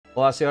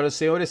Olá, senhoras e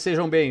senhores,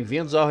 sejam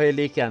bem-vindos ao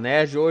Relíquia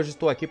Nerd. Hoje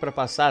estou aqui para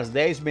passar as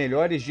 10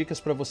 melhores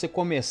dicas para você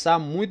começar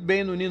muito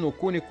bem no Nino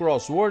Kuni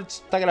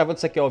Crosswords. Tá gravando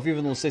isso aqui ao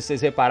vivo, não sei se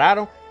vocês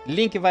repararam.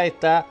 Link vai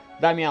estar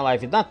da minha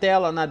live na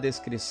tela, na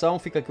descrição.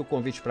 Fica aqui o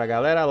convite pra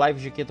galera.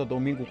 Live de quinta a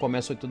domingo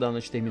começa 8 da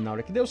noite, termina a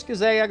hora que Deus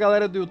quiser. E a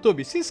galera do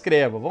YouTube, se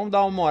inscreva, vamos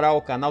dar uma moral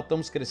ao canal.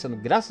 Estamos crescendo,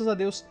 graças a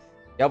Deus.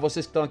 E a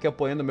vocês que estão aqui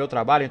apoiando o meu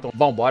trabalho. Então,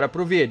 vamos embora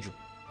pro vídeo.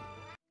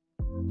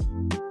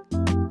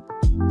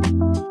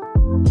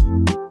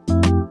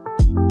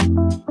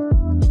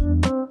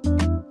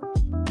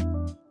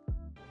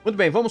 Muito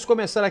bem, vamos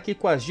começar aqui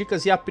com as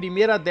dicas e a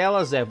primeira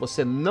delas é: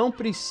 você não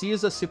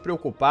precisa se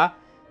preocupar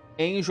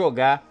em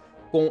jogar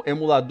com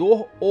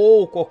emulador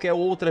ou qualquer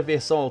outra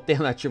versão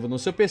alternativa no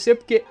seu PC,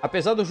 porque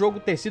apesar do jogo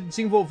ter sido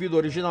desenvolvido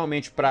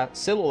originalmente para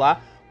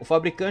celular, o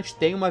fabricante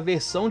tem uma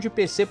versão de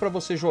PC para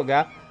você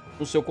jogar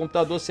no seu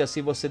computador, se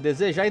assim você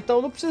desejar.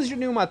 Então não precisa de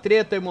nenhuma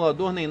treta,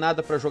 emulador, nem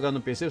nada para jogar no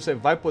PC, você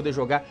vai poder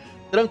jogar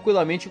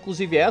tranquilamente.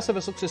 Inclusive essa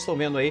versão que vocês estão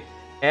vendo aí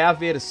é a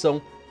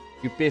versão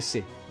de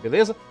PC,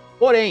 beleza?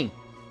 Porém,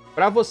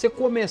 para você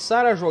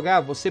começar a jogar,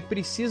 você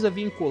precisa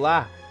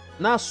vincular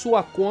na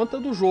sua conta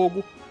do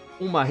jogo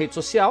uma rede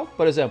social,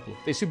 por exemplo,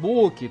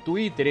 Facebook,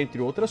 Twitter, entre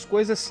outras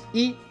coisas,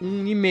 e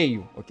um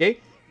e-mail,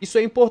 ok? Isso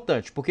é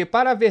importante, porque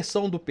para a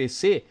versão do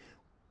PC,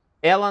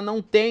 ela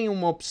não tem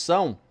uma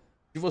opção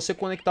de você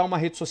conectar uma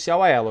rede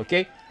social a ela,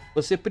 ok?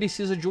 Você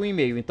precisa de um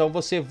e-mail, então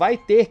você vai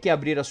ter que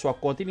abrir a sua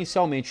conta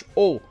inicialmente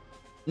ou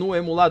no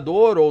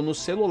emulador ou no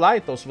celular,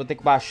 então você vai ter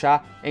que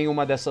baixar em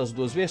uma dessas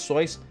duas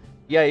versões.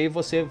 E aí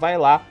você vai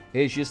lá,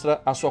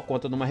 registra a sua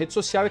conta numa rede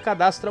social e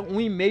cadastra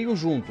um e-mail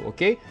junto,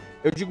 ok?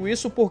 Eu digo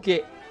isso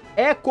porque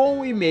é com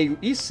o e-mail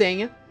e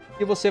senha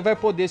que você vai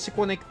poder se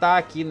conectar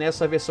aqui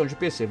nessa versão de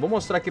PC. Vou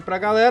mostrar aqui pra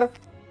galera.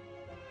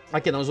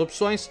 Aqui nas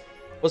opções,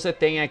 você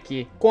tem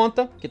aqui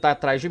conta, que tá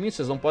atrás de mim,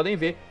 vocês não podem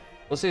ver.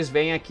 Vocês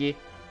vêm aqui,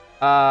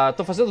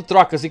 tô fazendo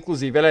trocas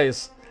inclusive, olha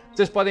isso.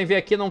 Vocês podem ver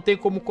aqui, não tem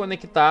como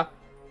conectar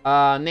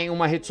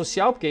nenhuma rede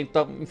social, porque,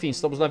 então, enfim,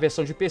 estamos na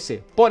versão de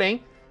PC.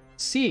 Porém,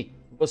 se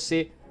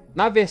você,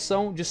 na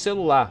versão de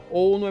celular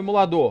ou no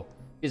emulador,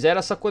 fizer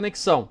essa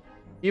conexão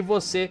e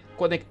você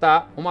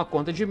conectar uma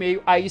conta de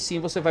e-mail, aí sim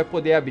você vai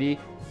poder abrir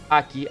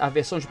aqui a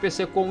versão de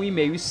PC com o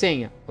e-mail e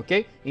senha,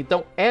 ok?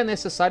 Então é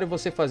necessário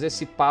você fazer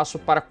esse passo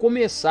para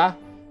começar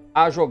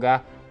a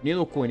jogar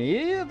Nino Kuni.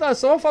 E nós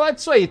só vamos falar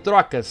disso aí,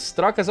 trocas.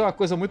 Trocas é uma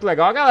coisa muito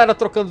legal. A galera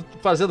trocando,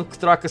 fazendo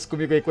trocas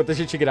comigo aí enquanto a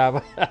gente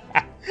grava.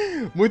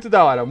 Muito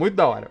da hora, muito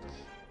da hora.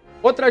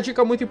 Outra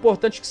dica muito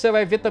importante que você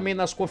vai ver também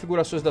nas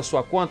configurações da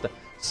sua conta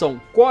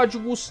são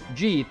códigos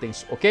de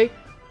itens, ok?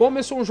 Como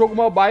esse é um jogo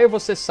mobile,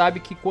 você sabe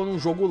que quando um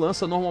jogo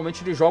lança,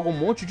 normalmente ele joga um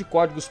monte de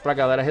códigos pra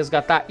galera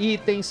resgatar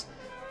itens,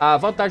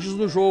 vantagens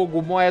do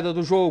jogo, moeda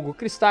do jogo,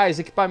 cristais,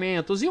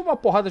 equipamentos e uma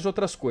porrada de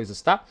outras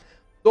coisas, tá?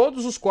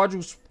 Todos os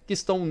códigos que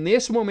estão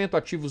nesse momento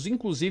ativos,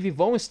 inclusive,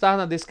 vão estar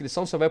na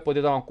descrição, você vai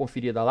poder dar uma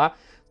conferida lá.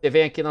 Você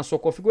vem aqui na sua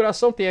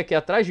configuração, tem aqui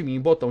atrás de mim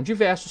botão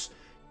diversos,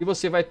 e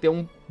você vai ter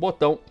um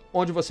botão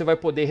onde você vai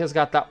poder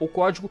resgatar o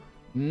código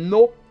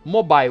no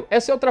mobile.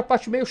 Essa é outra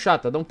parte meio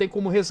chata, não tem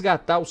como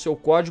resgatar o seu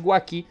código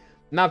aqui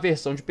na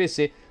versão de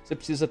PC. Você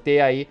precisa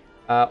ter aí,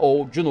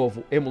 ou de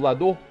novo,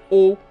 emulador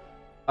ou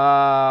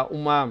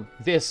uma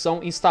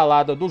versão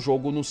instalada do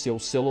jogo no seu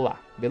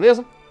celular,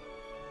 beleza?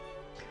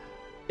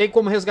 Tem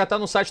como resgatar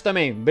no site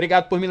também.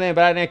 Obrigado por me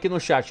lembrarem aqui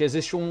no chat.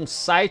 Existe um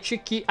site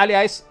que,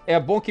 aliás, é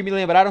bom que me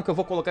lembraram que eu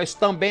vou colocar isso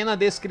também na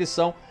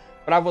descrição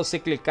para você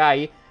clicar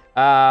aí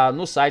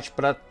no site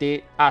para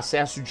ter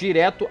acesso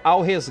direto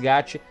ao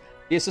resgate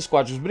desses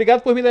códigos.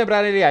 Obrigado por me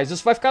lembrarem, aliás.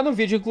 Isso vai ficar no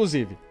vídeo,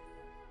 inclusive.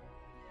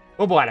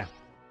 Vambora.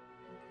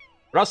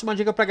 Próxima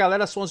dica pra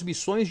galera são as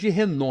missões de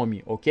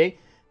renome, ok?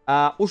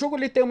 O jogo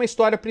ele tem uma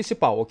história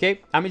principal,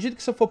 ok? À medida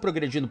que você for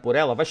progredindo por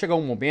ela, vai chegar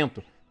um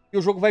momento e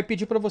o jogo vai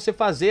pedir para você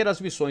fazer as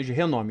missões de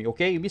renome,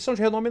 ok? Missão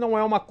de renome não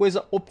é uma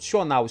coisa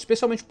opcional,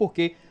 especialmente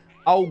porque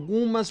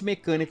algumas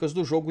mecânicas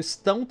do jogo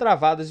estão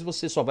travadas e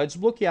você só vai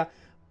desbloquear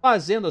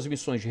fazendo as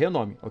missões de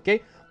renome,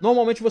 ok?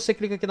 Normalmente você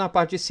clica aqui na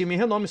parte de cima em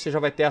renome, você já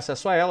vai ter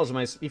acesso a elas,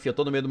 mas enfim, eu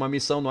tô no meio de uma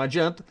missão, não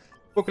adianta.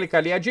 Vou clicar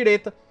ali à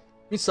direita,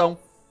 missão,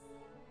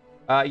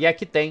 e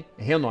aqui tem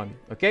renome,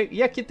 ok?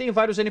 E aqui tem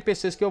vários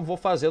NPCs que eu vou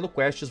fazendo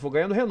quests, vou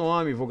ganhando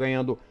renome, vou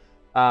ganhando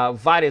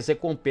várias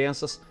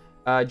recompensas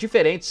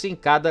diferentes em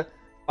cada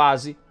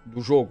fase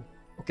do jogo,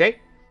 ok?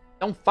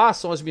 Então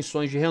façam as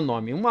missões de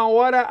renome. Uma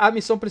hora a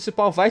missão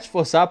principal vai te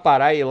forçar a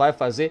parar e ir lá e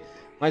fazer,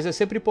 mas é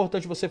sempre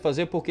importante você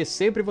fazer porque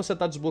sempre você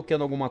está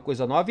desbloqueando alguma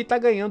coisa nova e está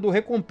ganhando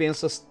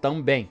recompensas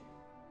também,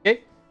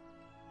 ok?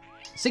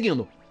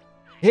 Seguindo,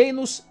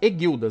 reinos e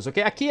guildas,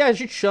 ok? Aqui a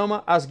gente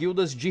chama as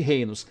guildas de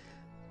reinos.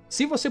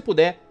 Se você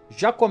puder,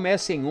 já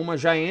comece em uma,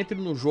 já entre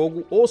no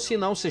jogo, ou se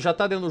não, você já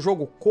está dentro do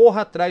jogo,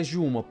 corra atrás de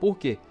uma. Por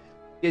quê?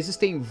 Porque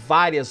existem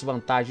várias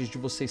vantagens de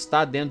você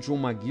estar dentro de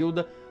uma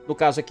guilda, no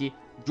caso aqui,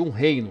 de um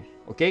reino,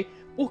 ok?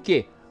 Por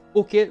quê?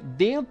 Porque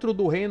dentro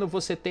do reino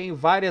você tem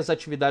várias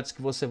atividades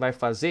que você vai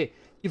fazer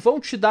que vão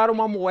te dar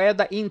uma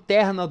moeda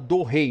interna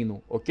do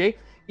reino, ok?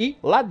 E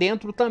lá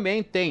dentro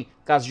também tem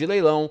casa de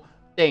leilão,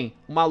 tem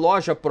uma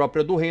loja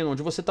própria do reino,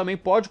 onde você também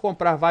pode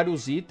comprar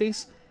vários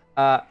itens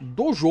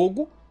do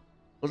jogo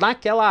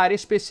naquela área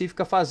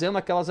específica, fazendo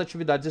aquelas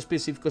atividades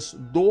específicas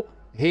do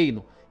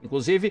reino.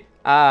 Inclusive,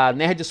 a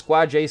Nerd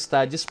Squad aí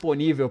está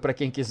disponível para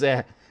quem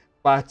quiser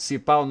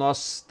participar.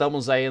 Nós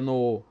estamos aí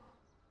no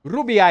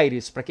Ruby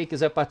Aires, para quem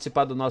quiser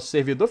participar do nosso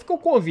servidor, fica o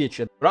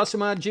convite.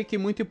 Próxima dica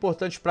muito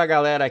importante para a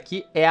galera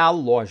aqui é a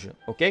loja,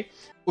 ok?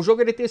 O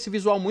jogo ele tem esse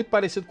visual muito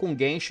parecido com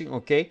Genshin,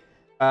 ok?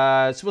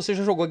 Se você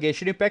já jogou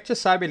Genshin Impact,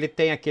 sabe, ele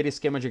tem aquele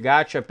esquema de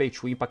gacha, pay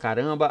to win pra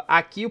caramba.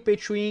 Aqui o pay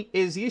to win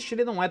existe,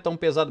 ele não é tão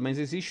pesado, mas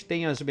existe,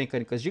 tem as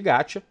mecânicas de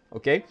gacha,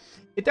 ok?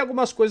 E tem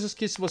algumas coisas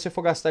que se você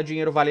for gastar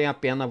dinheiro, valem a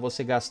pena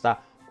você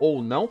gastar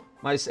ou não.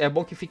 Mas é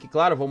bom que fique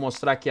claro, vou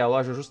mostrar aqui a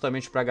loja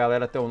justamente pra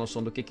galera ter uma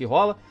noção do que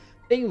rola.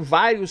 Tem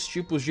vários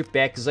tipos de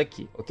packs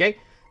aqui, ok?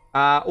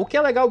 O que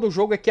é legal do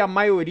jogo é que a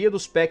maioria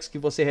dos packs que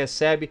você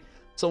recebe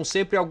são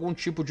sempre algum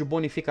tipo de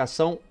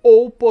bonificação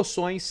ou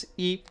poções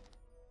e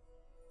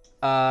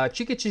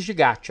tickets de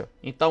gacha.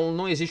 Então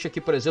não existe aqui,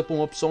 por exemplo,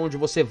 uma opção onde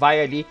você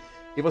vai ali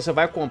e você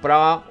vai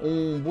comprar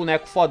um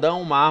boneco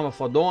fodão, uma arma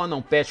fodona,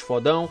 um pet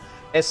fodão.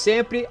 É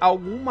sempre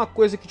alguma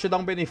coisa que te dá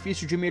um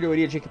benefício de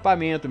melhoria de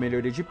equipamento,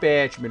 melhoria de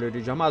pet,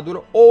 melhoria de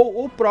armadura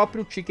ou o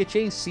próprio ticket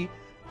em si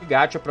de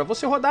gacha para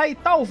você rodar e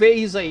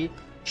talvez aí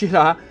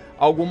tirar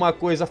alguma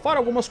coisa, fora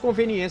algumas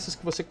conveniências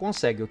que você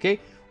consegue, ok?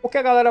 O que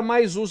a galera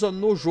mais usa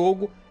no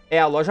jogo é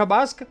a loja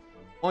básica,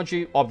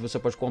 onde, óbvio, você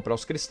pode comprar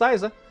os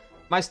cristais, né?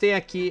 Mas tem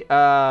aqui,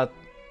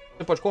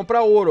 você pode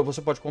comprar ouro,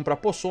 você pode comprar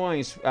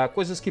poções,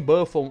 coisas que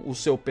buffam o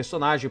seu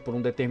personagem por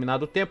um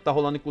determinado tempo. Tá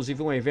rolando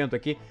inclusive um evento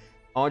aqui,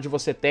 onde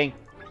você tem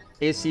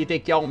esse item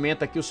que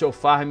aumenta aqui o seu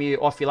farm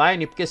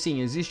offline. Porque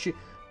sim, existe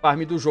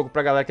farm do jogo,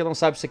 pra galera que não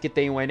sabe, isso aqui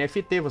tem um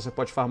NFT, você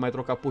pode farmar e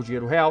trocar por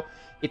dinheiro real.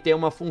 E tem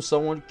uma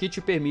função que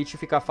te permite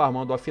ficar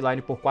farmando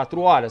offline por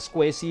 4 horas.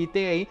 Com esse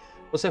item aí,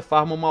 você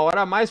farma 1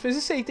 hora a mais, mas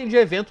esse item de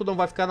evento não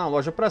vai ficar na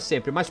loja pra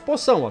sempre. Mas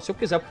poção, ó, se eu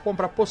quiser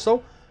comprar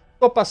poção,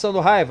 tô passando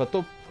raiva,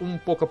 tô com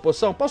pouca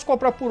poção, posso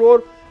comprar por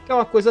ouro, que é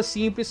uma coisa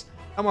simples,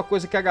 é uma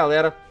coisa que a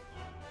galera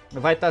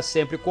vai estar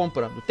sempre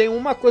comprando. Tem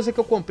uma coisa que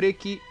eu comprei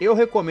que eu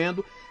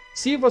recomendo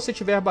se você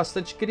tiver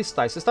bastante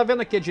cristais. Você está vendo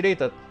aqui à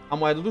direita a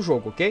moeda do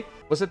jogo, ok?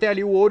 Você tem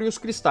ali o ouro e os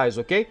cristais,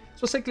 ok? Se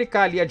você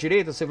clicar ali à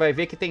direita, você vai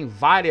ver que tem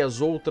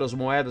várias outras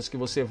moedas que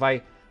você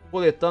vai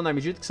coletando à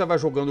medida que você vai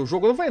jogando o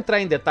jogo. Eu não vou entrar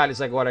em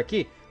detalhes agora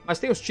aqui, mas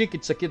tem os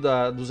tickets aqui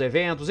dos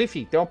eventos,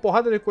 enfim, tem uma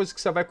porrada de coisas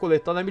que você vai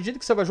coletando à medida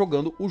que você vai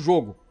jogando o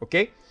jogo,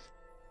 ok?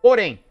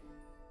 Porém,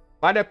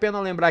 vale a pena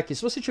lembrar que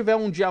se você tiver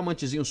um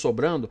diamantezinho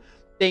sobrando,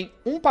 tem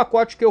um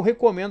pacote que eu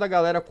recomendo a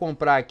galera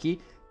comprar aqui,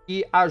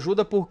 que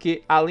ajuda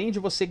porque, além de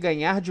você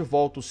ganhar de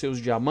volta os seus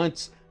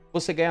diamantes,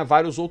 você ganha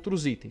vários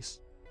outros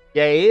itens. E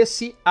é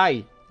esse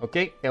aí,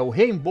 ok? É o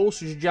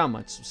reembolso de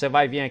diamantes. Você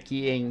vai vir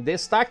aqui em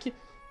destaque,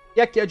 e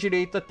aqui à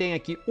direita tem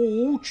aqui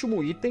o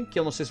último item, que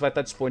eu não sei se vai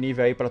estar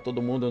disponível aí para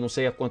todo mundo, eu não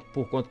sei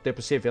por quanto tempo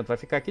esse evento vai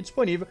ficar aqui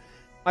disponível,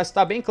 mas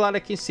está bem claro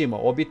aqui em cima.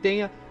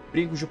 Obtenha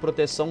brincos de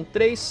proteção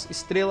 3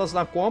 estrelas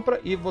na compra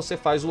e você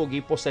faz o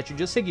login por 7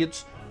 dias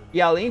seguidos. E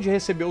além de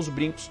receber os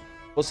brincos,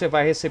 você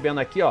vai recebendo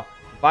aqui, ó,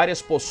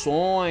 várias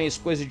poções,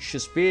 coisas de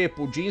XP,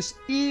 pudins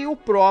e o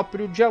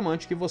próprio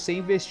diamante que você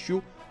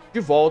investiu de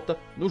volta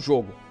no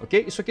jogo,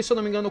 ok? Isso aqui, se eu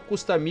não me engano,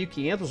 custa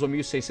 1.500 ou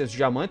 1.600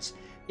 diamantes.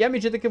 E à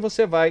medida que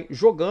você vai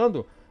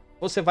jogando,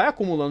 você vai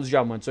acumulando os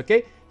diamantes,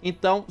 ok?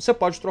 Então, você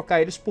pode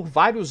trocar eles por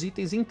vários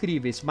itens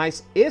incríveis.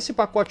 Mas esse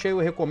pacote aí eu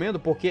recomendo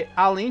porque,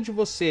 além de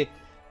você...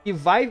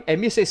 É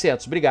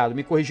 1.600, obrigado,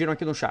 me corrigiram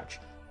aqui no chat.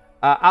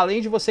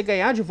 Além de você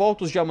ganhar de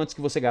volta os diamantes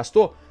que você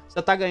gastou,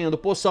 você tá ganhando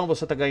poção,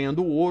 você tá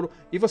ganhando ouro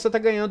e você tá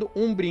ganhando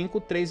um brinco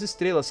 3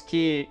 estrelas.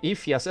 Que,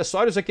 enfim,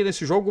 acessórios aqui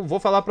nesse jogo, vou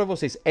falar pra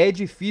vocês, é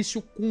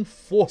difícil com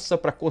força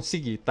pra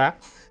conseguir, tá?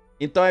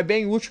 Então é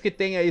bem útil que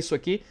tenha isso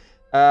aqui.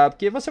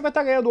 Porque você vai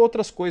estar ganhando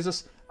outras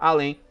coisas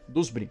além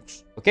dos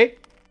brincos, ok?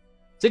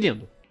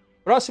 Seguindo.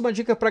 Próxima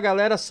dica pra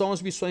galera são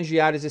as missões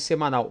diárias e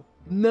semanal.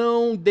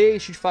 Não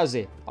deixe de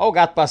fazer. Olha o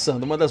gato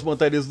passando, uma das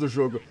montarias do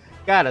jogo.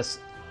 Caras,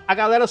 a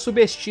galera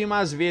subestima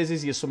às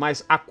vezes isso,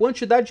 mas a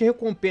quantidade de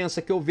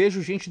recompensa que eu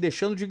vejo gente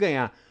deixando de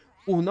ganhar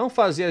por não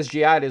fazer as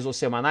diárias ou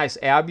semanais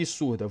é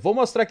absurda. Vou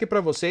mostrar aqui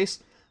pra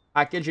vocês.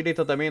 Aqui à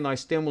direita também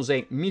nós temos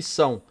em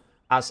missão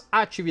as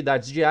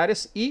atividades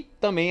diárias e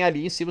também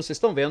ali, se vocês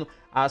estão vendo,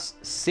 as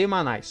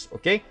semanais,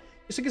 ok?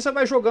 Isso aqui você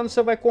vai jogando,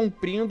 você vai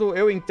cumprindo.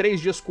 Eu em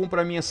 3 dias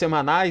cumpro as minhas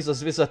semanais,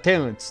 às vezes até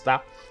antes,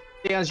 tá?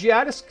 Tem as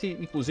diárias, que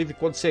inclusive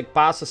quando você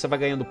passa, você vai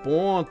ganhando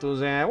pontos,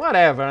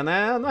 whatever,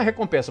 né? Não é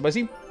recompensa, mas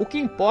o que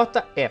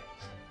importa é...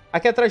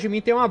 Aqui atrás de mim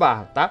tem uma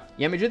barra, tá?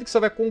 E à medida que você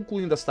vai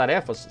concluindo as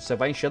tarefas, você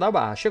vai enchendo a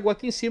barra. Chegou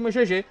aqui em cima,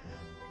 GG.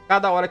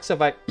 Cada hora que você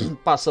vai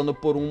passando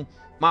por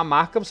uma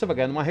marca, você vai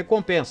ganhando uma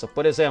recompensa.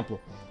 Por exemplo...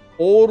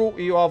 Ouro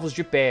e ovos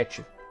de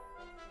pet.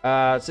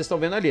 Vocês estão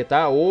vendo ali,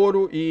 tá?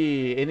 Ouro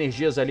e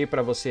energias ali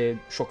pra você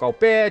chocar o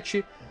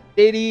pet.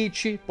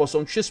 Terite,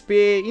 poção de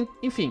XP,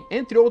 enfim,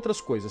 entre outras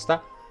coisas,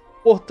 tá?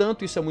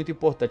 Portanto, isso é muito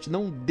importante.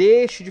 Não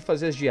deixe de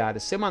fazer as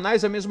diárias.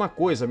 Semanais é a mesma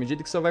coisa. À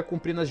medida que você vai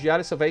cumprindo as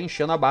diárias, você vai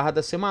enchendo a barra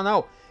da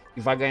semanal.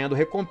 e vai ganhando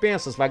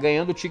recompensas, vai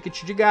ganhando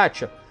ticket de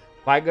gacha,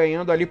 vai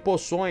ganhando ali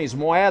poções,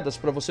 moedas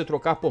para você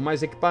trocar por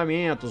mais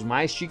equipamentos,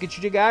 mais ticket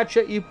de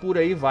gacha e por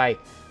aí vai.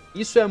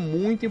 Isso é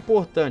muito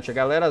importante, a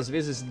galera às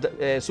vezes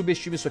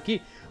subestima isso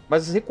aqui,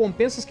 mas as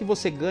recompensas que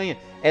você ganha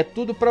é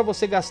tudo para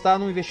você gastar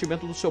no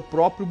investimento do seu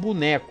próprio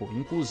boneco.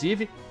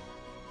 Inclusive,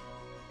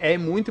 é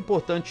muito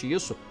importante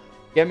isso,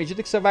 que à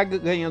medida que você vai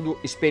ganhando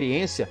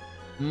experiência,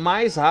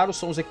 mais raros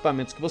são os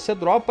equipamentos que você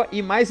dropa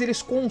e mais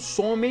eles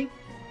consomem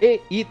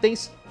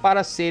itens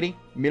para serem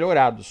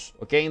melhorados,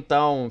 ok?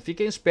 Então,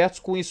 fiquem espertos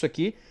com isso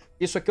aqui.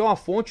 Isso aqui é uma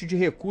fonte de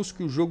recurso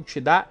que o jogo te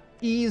dá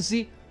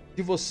easy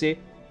de você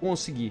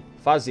conseguir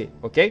fazer,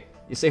 ok?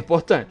 Isso é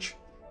importante.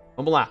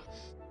 Vamos lá.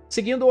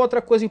 Seguindo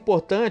outra coisa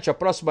importante, a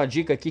próxima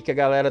dica aqui que a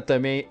galera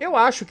também... Eu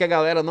acho que a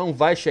galera não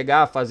vai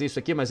chegar a fazer isso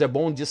aqui, mas é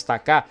bom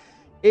destacar.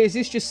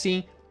 Existe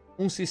sim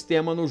um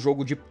sistema no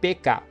jogo de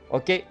PK,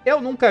 ok?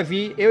 Eu nunca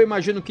vi, eu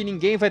imagino que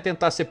ninguém vai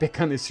tentar ser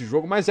PK nesse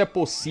jogo, mas é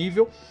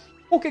possível.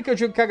 Por que eu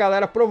digo que a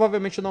galera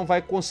provavelmente não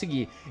vai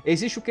conseguir?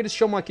 Existe o que eles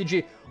chamam aqui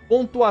de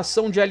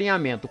pontuação de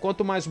alinhamento.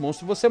 Quanto mais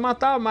monstro você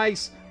matar,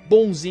 mais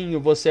bonzinho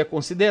você é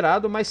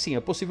considerado, mas sim,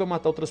 é possível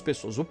matar outras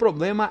pessoas. O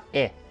problema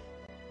é,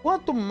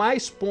 quanto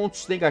mais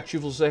pontos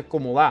negativos você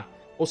acumular,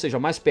 ou seja,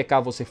 mais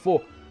PK você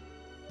for,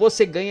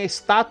 você ganha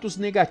status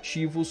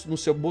negativos no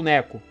seu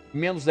boneco.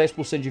 Menos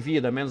 10% de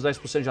vida, menos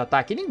 10% de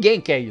ataque. Ninguém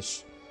quer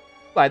isso.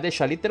 Vai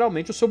deixar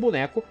literalmente o seu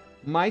boneco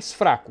mais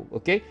fraco,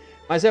 ok?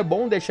 Mas é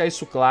bom deixar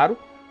isso claro,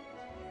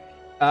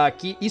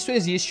 que isso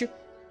existe,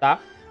 tá?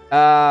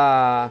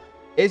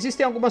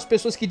 Existem algumas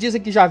pessoas que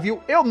dizem que já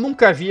viu. Eu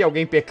nunca vi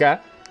alguém PK,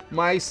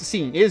 mas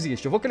sim,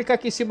 existe. Eu vou clicar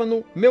aqui em cima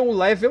no meu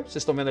level. Vocês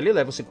estão vendo ali,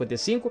 level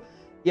 55.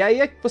 E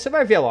aí você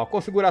vai ver lá, a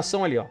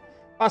configuração ali, ó.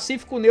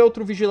 Pacífico,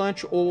 neutro,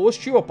 vigilante ou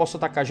hostil. Eu posso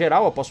atacar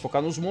geral, eu posso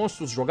focar nos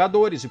monstros,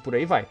 jogadores e por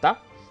aí vai,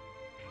 tá?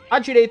 À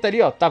direita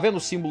ali, ó, tá vendo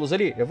os símbolos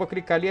ali? Eu vou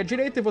clicar ali à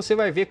direita e você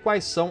vai ver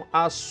quais são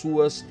as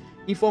suas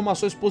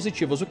informações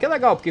positivas. O que é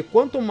legal, porque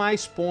quanto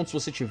mais pontos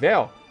você tiver,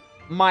 ó,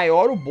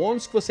 maior o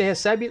bônus que você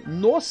recebe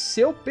no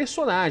seu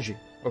personagem,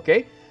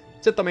 ok?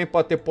 Você também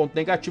pode ter ponto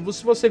negativo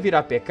se você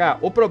virar PK.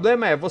 O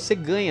problema é, você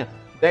ganha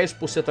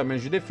 10% a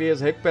menos de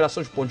defesa,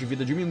 recuperação de ponto de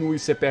vida diminui,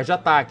 você perde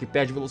ataque,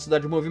 perde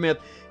velocidade de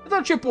movimento.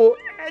 Então, tipo,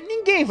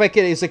 ninguém vai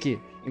querer isso aqui,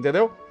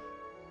 entendeu?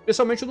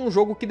 Especialmente num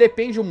jogo que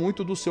depende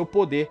muito do seu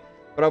poder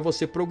para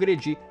você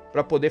progredir,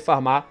 para poder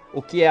farmar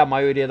o que a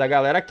maioria da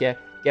galera quer,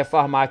 que é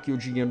farmar aqui o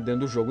dinheiro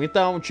dentro do jogo.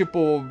 Então,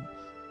 tipo,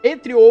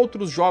 entre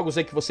outros jogos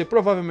aí que você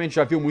provavelmente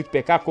já viu muito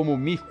PK, como o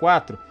Mir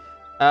 4,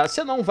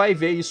 você não vai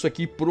ver isso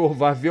aqui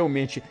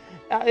provavelmente.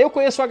 Eu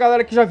conheço a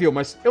galera que já viu,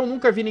 mas eu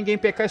nunca vi ninguém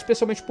PK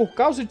especialmente por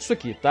causa disso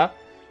aqui, tá?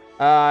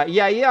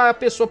 E aí a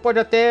pessoa pode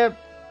até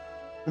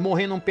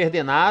morrer e não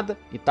perder nada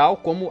e tal,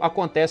 como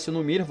acontece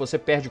no Mir, você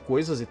perde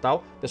coisas e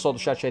tal. O pessoal do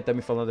chat aí tá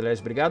me falando,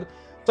 aliás, obrigado.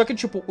 Só que,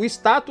 tipo, o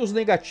status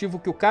negativo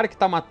que o cara que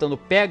tá matando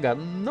pega,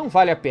 não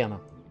vale a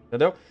pena,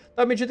 entendeu?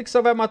 Então, à medida que você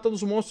vai matando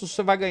os monstros,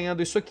 você vai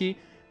ganhando isso aqui.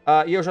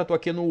 E eu já tô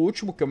aqui no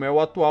último, que é o meu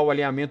atual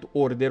alinhamento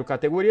ordeiro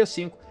categoria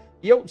 5.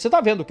 E você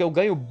tá vendo que eu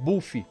ganho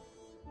buff.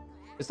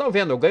 Vocês estão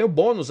vendo, eu ganho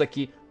bônus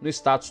aqui no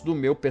status do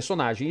meu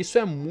personagem. Isso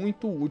é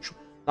muito útil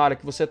na hora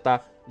que você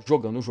tá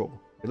jogando o jogo,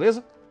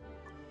 beleza?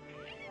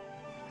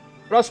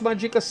 Próxima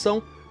dica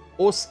são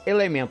os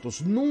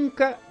elementos.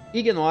 Nunca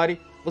ignore,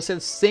 você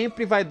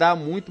sempre vai dar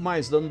muito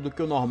mais dano do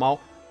que o normal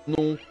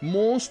num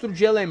monstro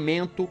de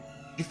elemento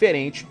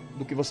diferente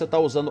do que você tá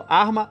usando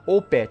arma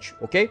ou pet,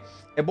 ok?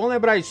 É bom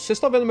lembrar isso. Vocês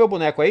estão vendo meu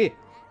boneco aí?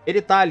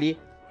 Ele tá ali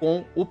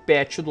com o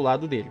pet do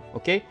lado dele,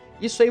 ok?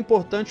 Isso é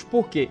importante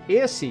porque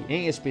esse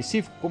em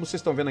específico, como vocês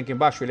estão vendo aqui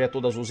embaixo, ele é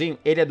todo azulzinho,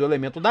 ele é do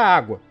elemento da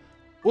água.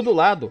 O do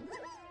lado,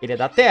 ele é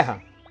da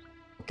terra,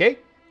 ok?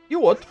 E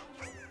o outro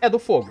é do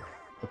fogo,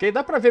 ok?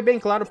 Dá pra ver bem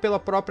claro pela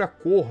própria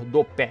cor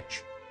do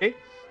pet, ok?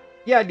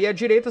 E ali à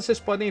direita vocês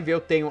podem ver,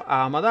 eu tenho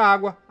a arma da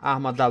água, a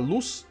arma da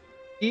luz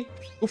e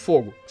o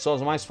fogo, que são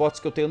as mais fortes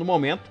que eu tenho no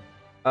momento.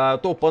 Eu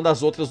tô upando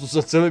as outras dos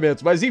outros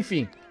elementos, mas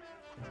enfim.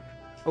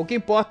 O que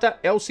importa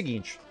é o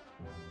seguinte.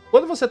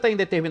 Quando você está em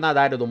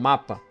determinada área do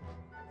mapa,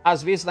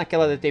 às vezes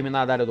naquela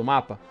determinada área do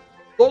mapa,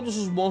 todos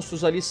os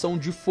monstros ali são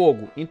de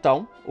fogo.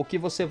 Então, o que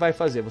você vai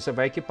fazer? Você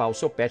vai equipar o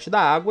seu pet da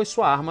água e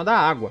sua arma da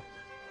água,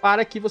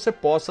 para que você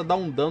possa dar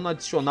um dano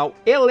adicional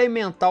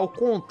elemental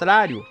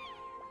contrário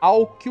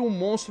ao que o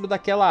monstro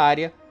daquela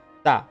área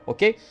dá,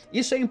 ok?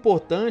 Isso é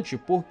importante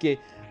porque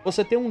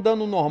você tem um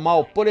dano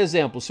normal, por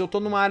exemplo, se eu tô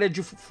numa área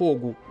de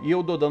fogo e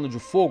eu dou dano de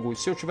fogo,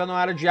 se eu tiver numa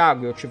área de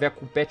água e eu tiver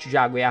com pet de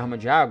água e arma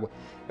de água,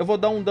 eu vou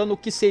dar um dano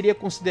que seria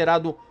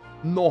considerado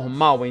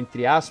normal,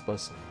 entre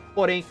aspas.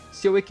 Porém,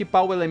 se eu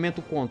equipar o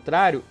elemento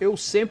contrário, eu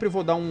sempre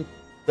vou dar um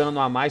dano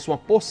a mais, uma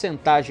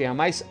porcentagem a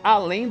mais,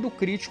 além do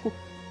crítico,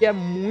 que é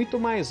muito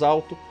mais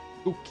alto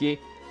do que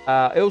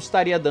eu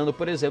estaria dando,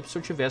 por exemplo, se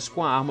eu tivesse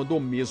com a arma do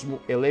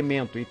mesmo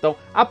elemento. Então,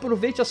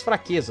 aproveite as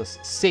fraquezas,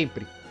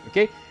 sempre,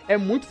 ok? É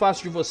muito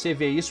fácil de você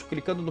ver isso,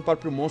 clicando no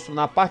próprio monstro,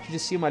 na parte de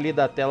cima ali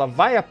da tela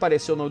vai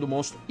aparecer o nome do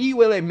monstro e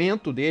o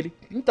elemento dele.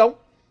 Então,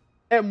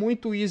 é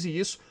muito easy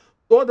isso.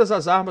 todas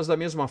as armas da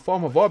mesma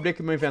forma. Vou abrir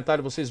aqui meu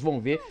inventário, vocês vão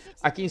ver.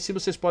 Aqui em cima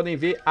vocês podem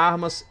ver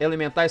armas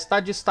elementais.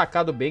 Está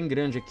destacado bem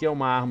grande aqui, é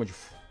uma arma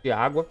de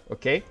água,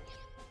 ok?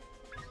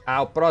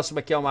 A próxima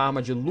aqui é uma arma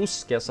de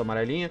luz, que é essa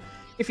amarelinha.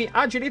 Enfim,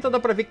 à direita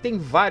dá pra ver que tem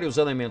vários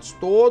elementos,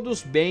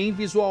 todos bem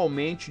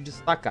visualmente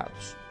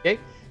destacados, ok?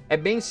 É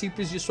bem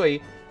simples disso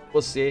aí,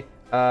 você,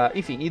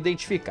 enfim,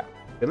 identificar,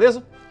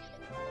 beleza?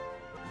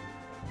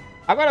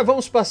 Agora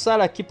vamos passar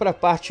aqui para a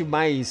parte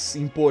mais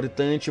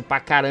importante pra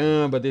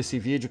caramba desse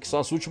vídeo, que são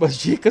as últimas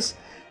dicas.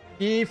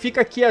 E fica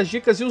aqui as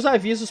dicas e os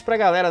avisos pra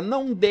galera.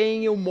 Não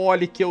deem o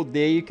mole que eu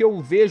dei, que eu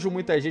vejo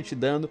muita gente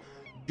dando,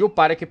 de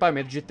upar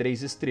equipamento de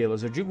 3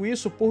 estrelas. Eu digo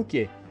isso por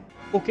quê?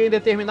 Porque em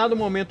determinado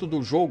momento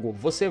do jogo,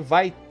 você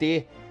vai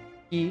ter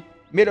que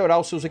melhorar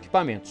os seus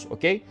equipamentos,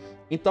 ok?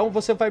 Então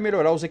você vai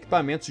melhorar os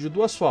equipamentos de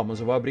duas formas.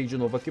 Eu vou abrir de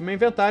novo aqui meu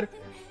inventário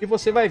e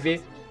você vai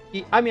ver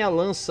que a minha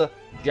lança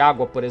de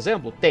água, por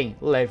exemplo, tem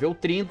level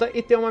 30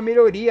 e tem uma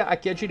melhoria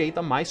aqui à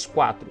direita, mais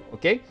 4,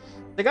 ok?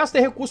 Você gasta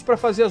recurso para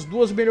fazer as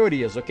duas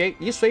melhorias, ok?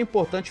 Isso é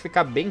importante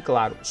ficar bem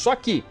claro. Só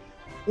que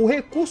o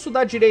recurso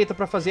da direita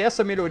para fazer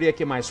essa melhoria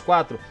aqui, mais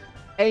 4,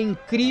 é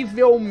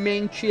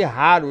incrivelmente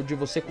raro de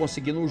você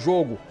conseguir no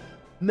jogo.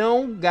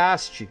 Não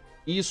gaste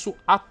isso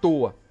à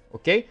toa,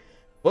 ok?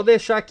 Vou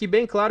deixar aqui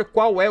bem claro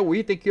qual é o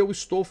item que eu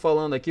estou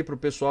falando aqui para o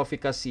pessoal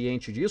ficar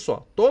ciente disso,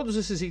 ó. Todos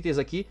esses itens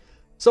aqui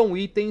são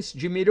itens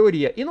de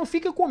melhoria. E não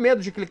fica com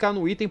medo de clicar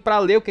no item para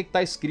ler o que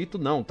está escrito,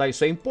 não, tá?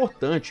 Isso é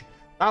importante.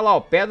 Tá lá,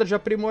 ó, pedra de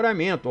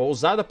aprimoramento, ó,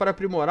 usada para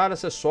aprimorar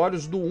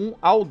acessórios do 1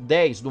 ao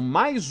 10, do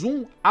mais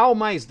 1 ao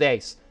mais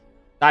 10.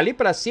 Dali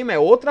para cima é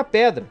outra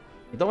pedra,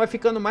 então vai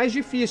ficando mais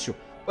difícil.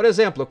 Por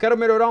exemplo, eu quero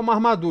melhorar uma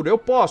armadura, eu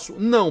posso?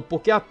 Não,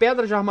 porque a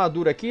pedra de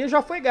armadura aqui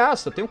já foi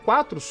gasta, eu tenho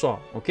 4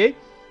 só, ok?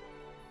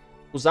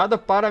 Usada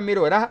para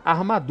melhorar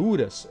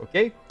armaduras,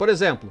 ok? Por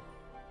exemplo,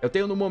 eu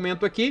tenho no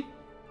momento aqui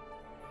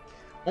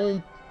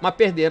uma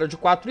perdeira de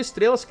 4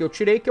 estrelas que eu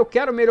tirei, que eu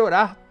quero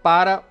melhorar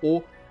para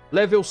o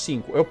level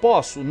 5. Eu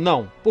posso?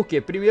 Não. Por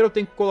quê? Primeiro eu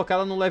tenho que colocar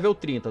ela no level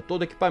 30.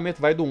 Todo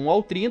equipamento vai do 1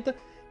 ao 30,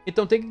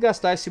 então tem que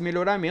gastar esse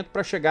melhoramento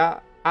para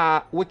chegar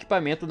o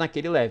equipamento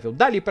naquele level.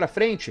 Dali para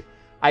frente,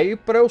 aí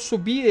para eu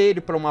subir ele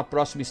para uma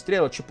próxima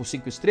estrela, tipo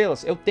 5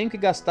 estrelas, eu tenho que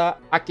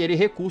gastar aquele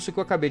recurso que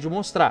eu acabei de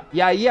mostrar.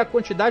 E aí a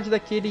quantidade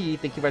daquele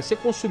item que vai ser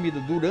consumido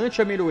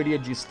durante a melhoria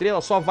de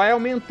estrela só vai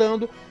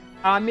aumentando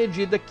à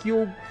medida que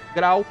o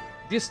grau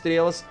de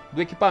estrelas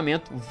do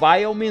equipamento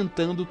vai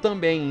aumentando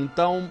também.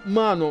 Então,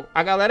 mano,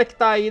 a galera que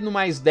tá aí no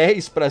mais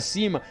 10 pra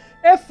cima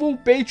é full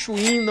pay to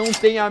win, não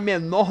tem a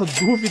menor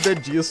dúvida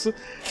disso.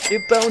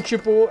 Então,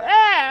 tipo,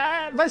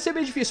 vai ser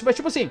bem difícil. Mas,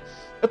 tipo assim,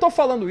 eu tô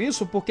falando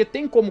isso porque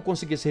tem como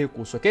conseguir esse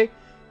recurso, ok?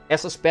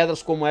 Essas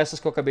pedras como essas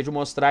que eu acabei de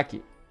mostrar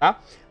aqui, tá?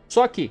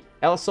 Só que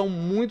elas são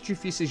muito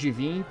difíceis de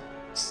vir.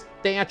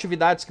 Tem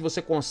atividades que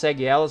você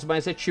consegue elas,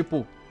 mas é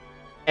tipo...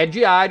 é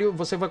diário,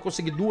 você vai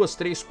conseguir 2,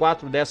 3,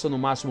 4 dessa no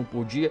máximo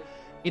por dia.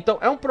 Então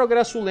é um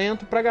progresso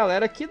lento pra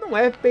galera que não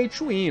é pay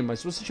to win, mas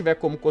se você tiver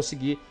como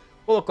conseguir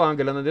colocar uma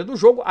grana dentro do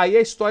jogo, aí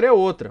a história é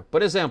outra.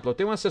 Por exemplo, eu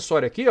tenho um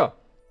acessório aqui, ó,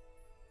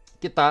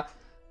 que tá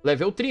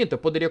level 30. Eu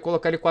poderia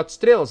colocar ele 4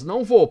 estrelas?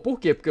 Não vou. Por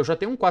quê? Porque eu já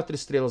tenho um 4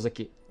 estrelas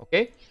aqui,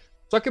 ok?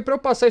 Só que pra eu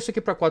passar isso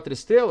aqui pra 4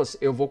 estrelas,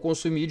 eu vou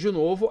consumir de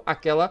novo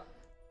aquela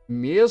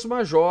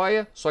mesma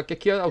joia, só que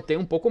aqui eu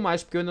tenho um pouco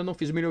mais, porque eu ainda não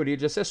fiz melhoria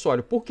de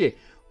acessório. Por quê?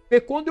 Porque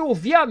quando eu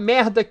vi a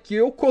merda que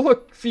eu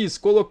fiz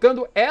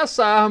colocando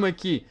essa arma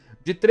aqui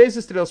de 3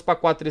 estrelas para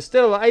 4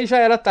 estrelas, aí já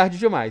era tarde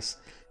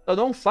demais. Então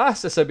não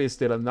faça essa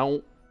besteira,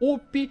 não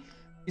upe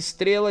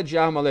estrela de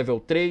arma level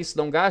 3,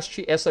 não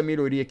gaste essa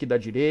melhoria aqui da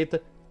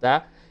direita,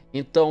 tá?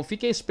 Então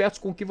fiquem espertos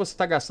com o que você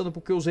está gastando,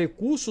 porque os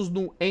recursos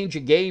no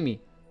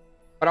endgame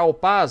para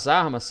upar as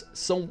armas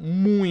são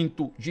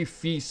muito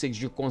difíceis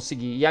de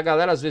conseguir. E a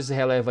galera às vezes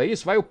releva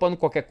isso, vai upando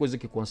qualquer coisa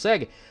que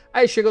consegue.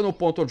 Aí chega no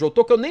ponto onde eu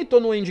tô, que eu nem tô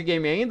no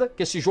endgame ainda,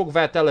 que esse jogo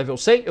vai até level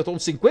 100, eu tô no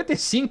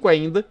 55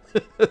 ainda.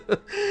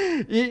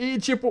 e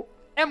tipo,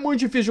 é muito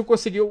difícil de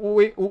conseguir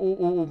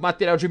o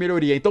material de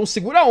melhoria. Então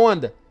segura a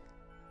onda.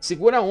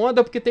 Segura a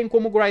onda porque tem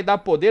como grindar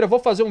poder. Eu vou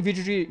fazer um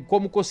vídeo de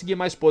como conseguir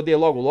mais poder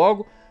logo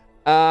logo.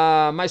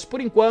 Mas por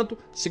enquanto,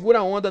 segura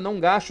a onda, não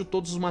gaste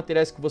todos os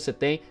materiais que você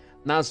tem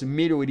nas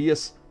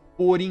melhorias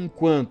por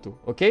enquanto,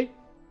 ok?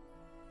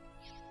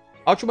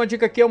 A última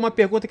dica aqui é uma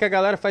pergunta que a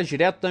galera faz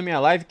direto na minha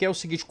live, que é o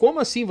seguinte: como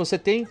assim você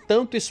tem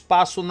tanto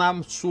espaço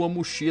na sua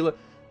mochila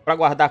para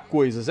guardar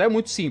coisas? É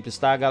muito simples,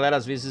 tá? A galera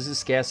às vezes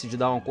esquece de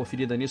dar uma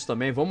conferida nisso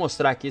também. Vou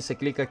mostrar aqui, você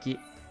clica aqui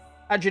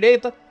à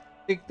direita,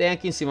 tem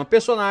aqui em cima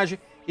personagem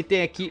e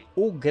tem aqui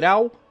o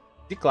grau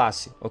de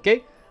classe,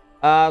 ok?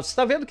 Você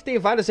está vendo que tem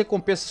várias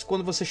recompensas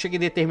quando você chega em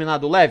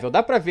determinado level?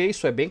 Dá pra ver,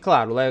 isso é bem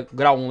claro.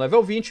 Grau 1,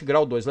 level 20,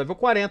 grau 2, level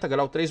 40,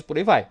 grau 3 e por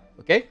aí vai,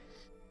 ok?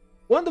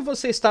 Quando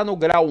você está no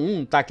grau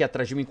 1, tá aqui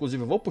atrás de mim,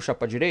 inclusive eu vou puxar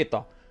pra direita,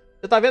 ó.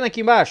 Você tá vendo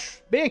aqui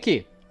embaixo? Bem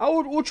aqui,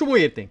 o último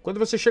item. Quando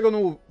você chega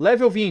no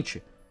level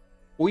 20,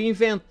 o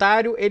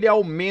inventário ele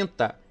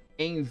aumenta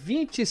em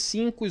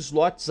 25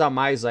 slots a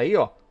mais aí,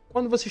 ó.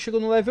 Quando você chega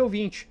no level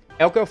 20.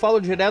 É o que eu falo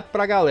direto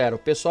pra galera. O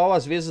pessoal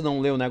às vezes não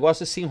lê o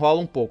negócio e se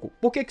enrola um pouco.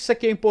 Por que isso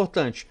aqui é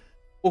importante?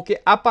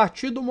 Porque a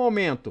partir do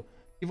momento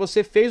que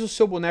você fez o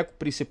seu boneco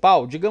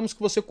principal, digamos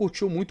que você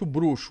curtiu muito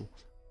bruxo,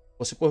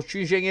 você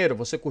curtiu engenheiro,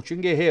 você curtiu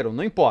guerreiro,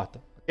 não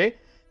importa, ok?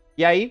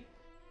 E aí,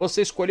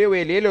 você escolheu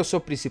ele é o seu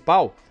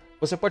principal,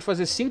 você pode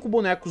fazer 5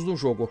 bonecos no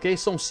jogo, ok?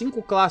 São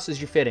 5 classes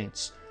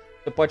diferentes.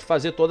 Você pode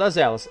fazer todas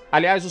elas.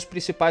 Aliás, os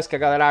principais que a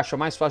galera acha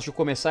mais fácil de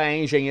começar é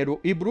engenheiro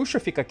e bruxa,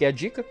 fica aqui a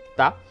dica,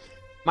 tá?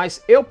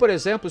 Mas eu, por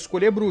exemplo,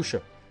 escolhi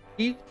bruxa.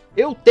 E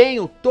eu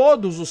tenho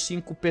todos os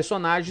 5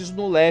 personagens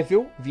no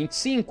level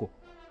 25.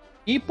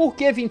 E por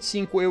que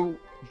 25 eu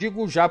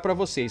digo já pra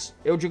vocês?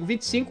 Eu digo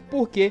 25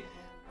 porque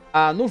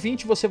no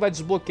 20 você vai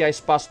desbloquear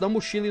espaço da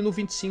mochila e no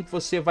 25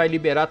 você vai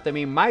liberar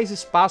também mais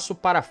espaço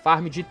para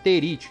farm de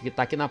terite, que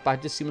tá aqui na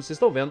parte de cima, vocês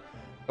estão vendo.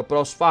 Eu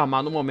posso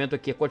farmar no momento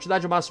aqui a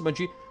quantidade máxima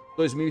de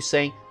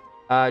 2100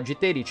 de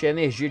terite, a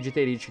energia de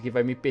terite que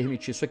vai me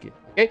permitir isso aqui,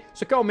 ok?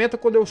 Isso aqui aumenta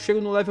quando eu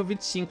chego no level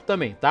 25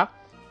 também, tá?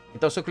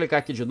 Então se eu clicar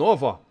aqui de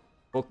novo,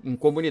 ó, em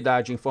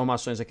comunidade,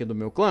 informações aqui do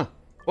meu clã,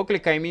 vou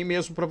clicar em mim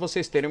mesmo para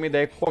vocês terem uma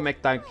ideia de como é que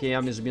tá aqui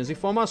as minhas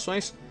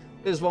informações.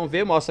 Vocês vão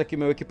ver, mostra aqui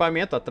meu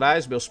equipamento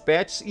atrás, meus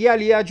pets, e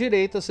ali à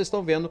direita vocês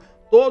estão vendo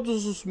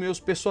todos os meus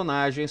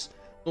personagens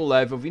no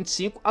level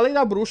 25, além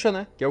da bruxa,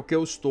 né, que é o que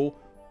eu estou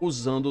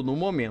usando no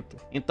momento.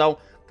 Então,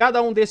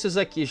 cada um desses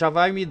aqui já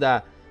vai me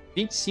dar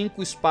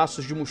 25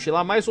 espaços de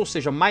mochila a mais, ou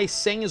seja, mais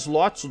 100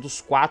 slots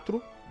dos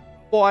 4,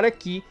 fora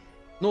que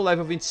no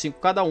level 25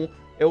 cada um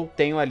eu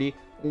tenho ali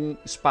um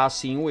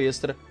espacinho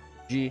extra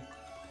de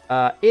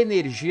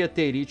energia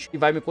terite, que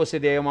vai me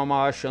conceder aí uma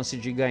maior chance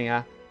de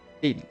ganhar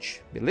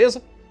terite,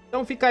 beleza?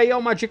 Então fica aí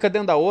uma dica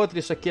dentro da outra,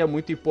 isso aqui é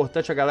muito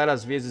importante, a galera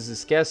às vezes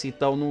esquece,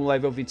 então no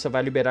level 20 você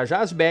vai liberar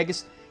já as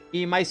bags,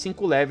 e mais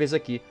 5 levels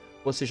aqui,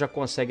 você já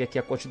consegue aqui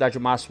a quantidade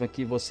máxima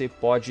que você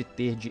pode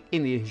ter de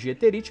energia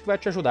terite, que vai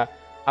te ajudar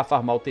a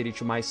farmar o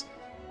terite mais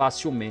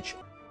facilmente.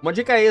 Uma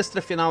dica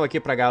extra final aqui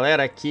pra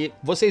galera, que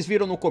vocês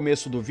viram no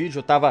começo do vídeo,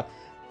 eu tava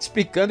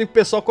explicando e o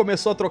pessoal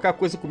começou a trocar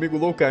coisa comigo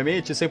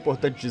loucamente, isso é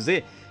importante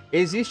dizer.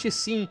 Existe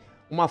sim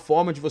uma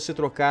forma de você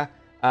trocar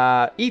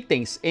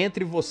itens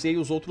entre você e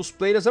os outros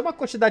players. É uma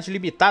quantidade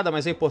limitada,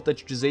 mas é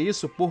importante dizer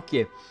isso. Por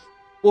quê?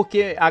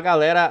 Porque a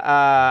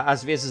galera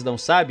às vezes não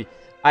sabe.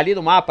 Ali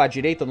no mapa à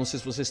direita, não sei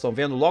se vocês estão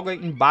vendo, logo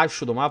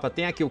embaixo do mapa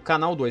tem aqui o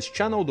canal 2,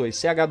 Channel 2,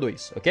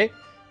 CH2, ok?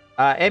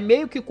 É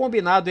meio que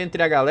combinado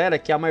entre a galera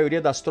que a maioria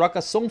das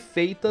trocas são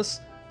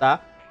feitas, tá,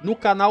 no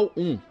canal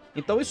 1.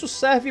 Então isso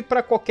serve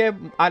para qualquer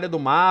área do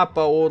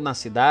mapa ou na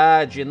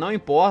cidade, não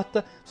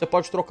importa, você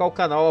pode trocar o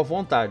canal à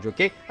vontade,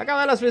 ok? A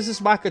galera às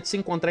vezes marca de se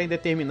encontrar em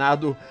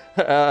determinado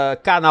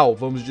canal,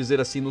 vamos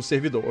dizer assim, no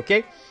servidor,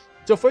 ok?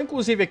 Se eu for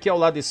inclusive aqui ao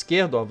lado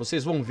esquerdo, ó,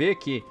 vocês vão ver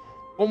que,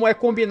 como é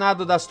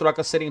combinado das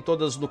trocas serem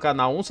todas no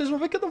canal 1, vocês vão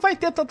ver que não vai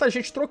ter tanta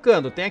gente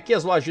trocando. Tem aqui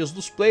as lojinhas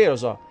dos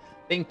players, ó.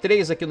 Tem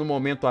 3 aqui no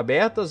momento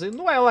abertas e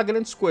não é lá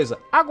grandes coisas.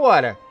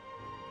 Agora,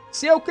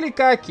 se eu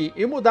clicar aqui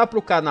e mudar para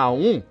o canal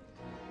 1,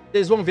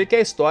 vocês vão ver que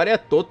a história é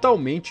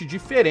totalmente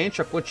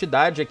diferente. A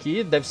quantidade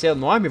aqui deve ser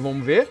enorme,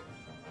 vamos ver.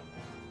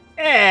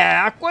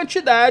 A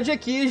quantidade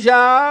aqui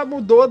já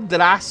mudou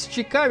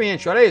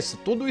drasticamente. Olha isso,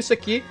 tudo isso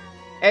aqui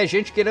é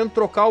gente querendo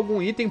trocar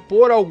algum item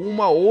por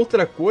alguma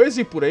outra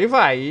coisa e por aí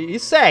vai. E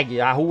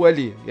segue a rua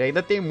ali. E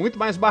ainda tem muito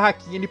mais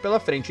barraquinha ali pela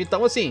frente.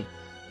 Então, assim,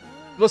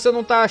 se você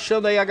não tá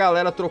achando aí a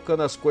galera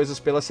trocando as coisas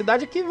pela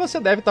cidade, aqui você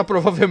deve estar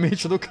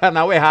provavelmente no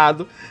canal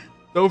errado.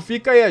 Então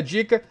fica aí a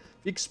dica.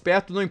 Fique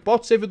esperto, não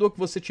importa o servidor que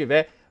você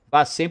tiver,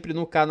 vá sempre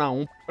no canal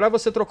 1 para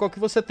você trocar o que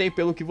você tem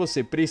pelo que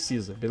você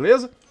precisa,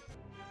 beleza?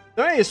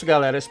 Então é isso,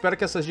 galera. Espero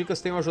que essas dicas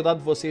tenham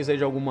ajudado vocês aí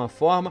de alguma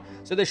forma.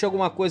 Se eu deixei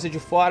alguma coisa de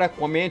fora,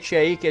 comente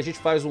aí que a gente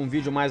faz um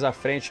vídeo mais à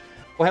frente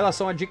com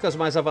relação a dicas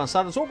mais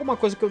avançadas ou alguma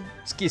coisa que eu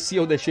esqueci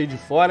ou deixei de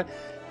fora.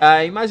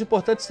 E mais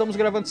importante, estamos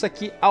gravando isso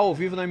aqui ao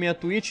vivo na minha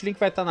Twitch, link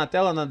vai estar na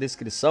tela, na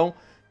descrição.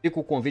 Fica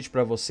o convite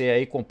para você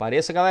aí,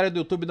 compareça. Galera do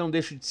YouTube, não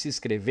deixe de se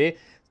inscrever.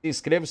 Se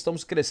inscreva,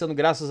 estamos crescendo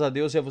graças a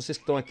Deus e a vocês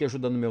que estão aqui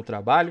ajudando no meu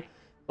trabalho.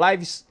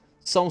 Lives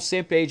são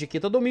sempre aí de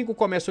quinta a domingo,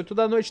 começa 8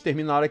 da noite,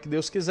 termina a hora que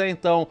Deus quiser,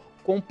 então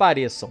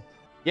compareçam.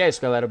 E é isso,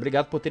 galera.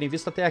 Obrigado por terem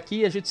visto até aqui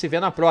e a gente se vê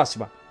na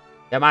próxima.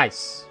 Até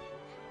mais!